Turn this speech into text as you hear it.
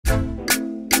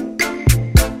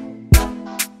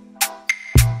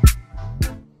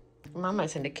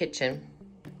Mama's in the kitchen.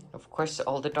 Of course,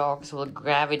 all the dogs will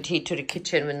gravitate to the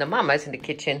kitchen when the mama's in the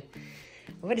kitchen.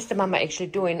 What is the mama actually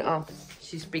doing? Oh,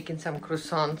 she's baking some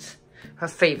croissants. Her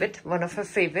favorite, one of her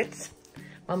favorites.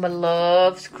 Mama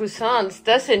loves croissants,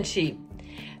 doesn't she?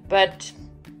 But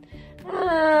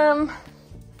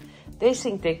they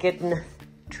think they're getting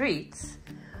treats,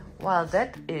 while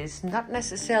that is not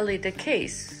necessarily the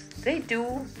case. They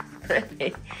do.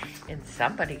 And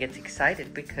somebody gets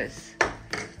excited because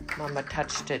Mama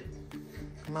touched it.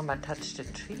 Mama touched the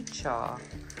treat jar.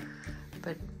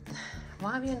 But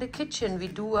while we're in the kitchen, we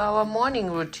do our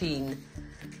morning routine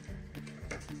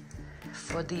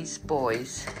for these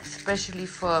boys, especially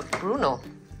for Bruno.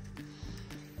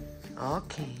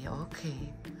 Okay,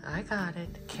 I got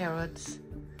it. Carrots.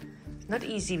 Not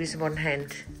easy with one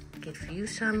hand. Give you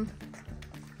some.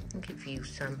 Give you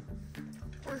some.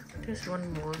 Oh, there's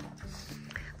one more.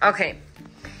 Okay.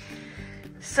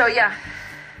 So yeah,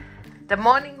 the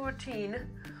morning routine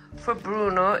for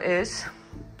Bruno is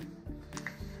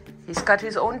he's got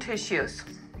his own tissues.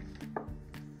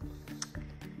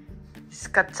 He's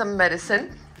got some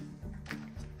medicine.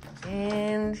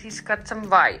 And he's got some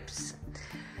wipes.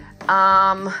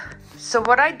 So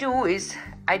what I do is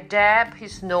I dab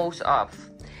his nose off.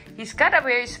 He's got a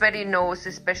very sweaty nose,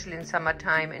 especially in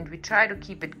summertime, and we try to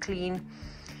keep it clean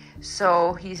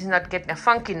so he's not getting a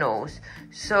funky nose.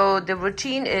 So the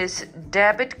routine is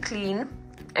dab it clean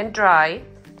and dry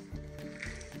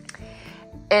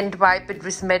and wipe it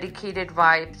with medicated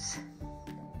wipes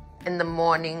in the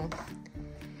morning.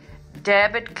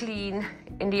 Dab it clean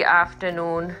in the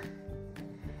afternoon,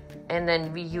 and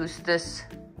then we use this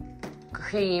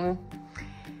cream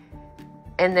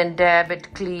and then dab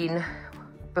it clean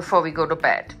before we go to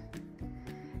bed.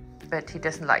 But he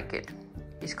doesn't like it.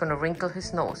 He's gonna wrinkle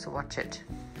his nose. Watch it.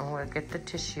 I'm gonna get the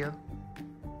tissue.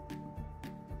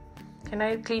 Can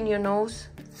I clean your nose?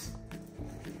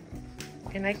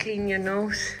 Can I clean your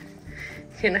nose?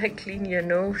 Can I clean your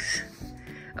nose?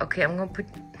 Okay, I'm gonna put...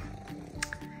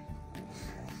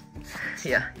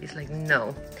 Yeah, he's like,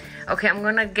 no. Okay, I'm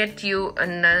gonna get you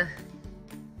a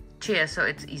chair so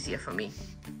it's easier for me.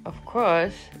 Of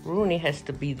course, Rooney has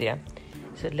to be there.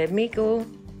 So let me go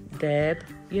dab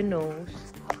your nose.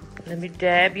 Let me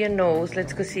dab your nose.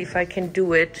 Let's go see if I can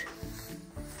do it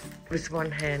with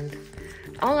one hand.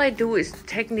 All I do is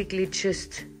technically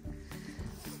just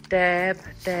dab,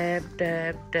 dab,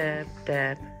 dab, dab,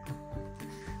 dab.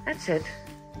 That's it.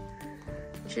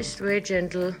 Just very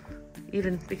gentle,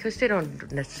 even because they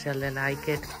don't necessarily like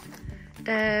it.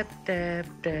 Dab, dab,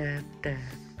 dab, dab, dab.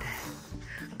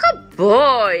 Good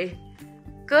boy.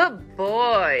 Good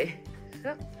boy.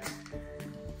 So,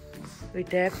 we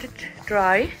dabbed it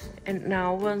dry, and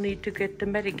now we'll need to get the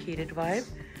medicated wipe.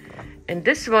 And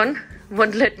this one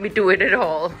won't let me do it at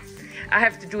all. I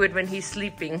have to do it when he's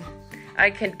sleeping. I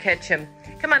can't catch him.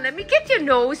 Come on, let me get your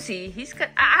nosy. He's got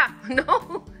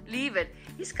no, leave it.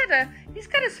 He's got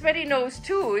a sweaty nose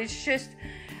too. It's just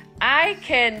I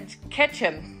can't catch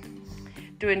him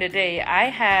during the day. I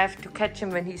have to catch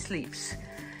him when he sleeps.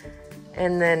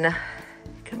 And then,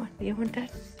 come on, you want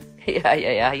that?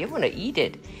 Yeah, you want to eat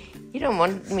it. You don't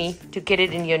want me to get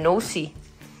it in your nosy.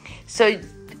 So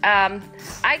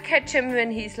I catch him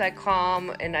when he's like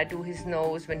calm, and I do his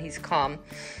nose when he's calm.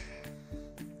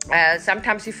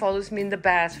 Sometimes he follows me in the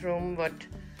bathroom, but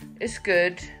it's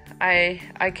good.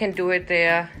 I can do it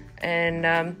there.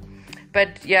 And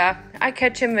but yeah, I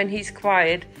catch him when he's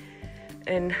quiet.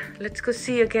 And let's go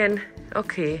see again.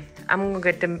 Okay, I'm gonna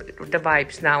get the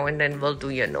wipes now, and then we'll do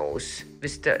your nose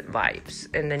with the wipes,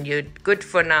 and then you're good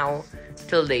for now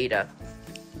till later.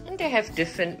 And they have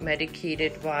different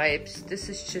medicated wipes. This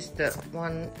is just the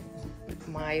one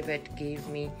my vet gave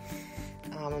me.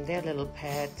 They're little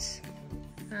pads.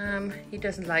 He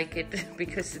doesn't like it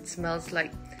because it smells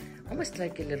like almost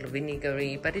like a little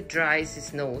vinegary, but it dries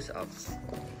his nose off.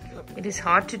 It is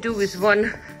hard to do with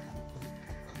one.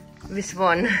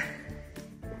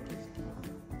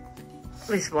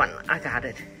 I got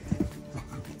it.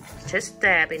 Just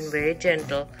dabbing, very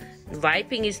gentle.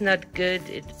 Wiping is not good.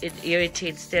 It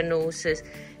irritates their noses.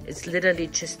 It's literally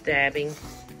just dabbing.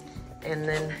 And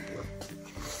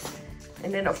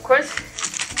then of course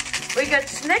we got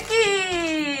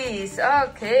snackies.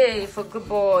 Okay, for good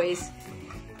boys.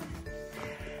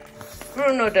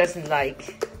 Bruno doesn't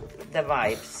like the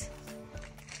wipes.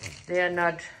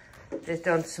 They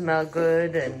don't smell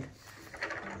good, and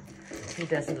he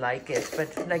doesn't like it.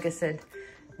 But like I said,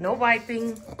 no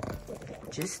wiping,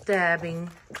 just dabbing.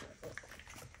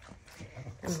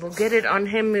 And we'll get it on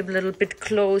him a little bit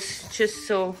close, just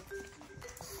so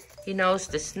he knows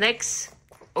the snacks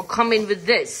will come in with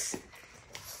this.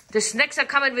 The snacks are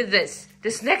coming with this.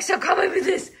 The snacks are coming with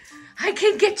this. I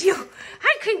can get you.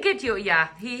 I can get you. Yeah,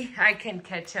 I can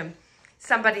catch him.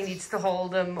 Somebody needs to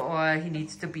hold him or he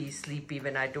needs to be sleepy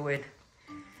when I do it.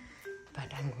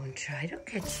 But I'm going to try to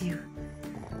catch you.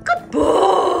 Good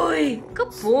boy.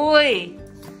 Good boy.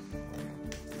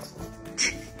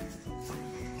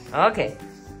 Okay.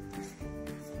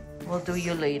 We'll do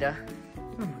you later.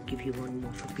 I'm going to give you one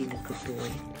more for being a good boy.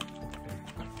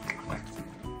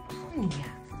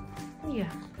 Yeah.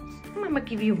 Yeah. I'm going to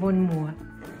give you one more.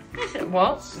 I said,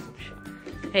 well,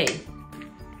 hey,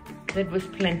 that was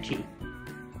plenty.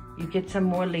 You get some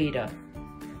more later.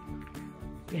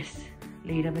 Yes,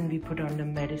 later when we put on the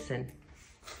medicine.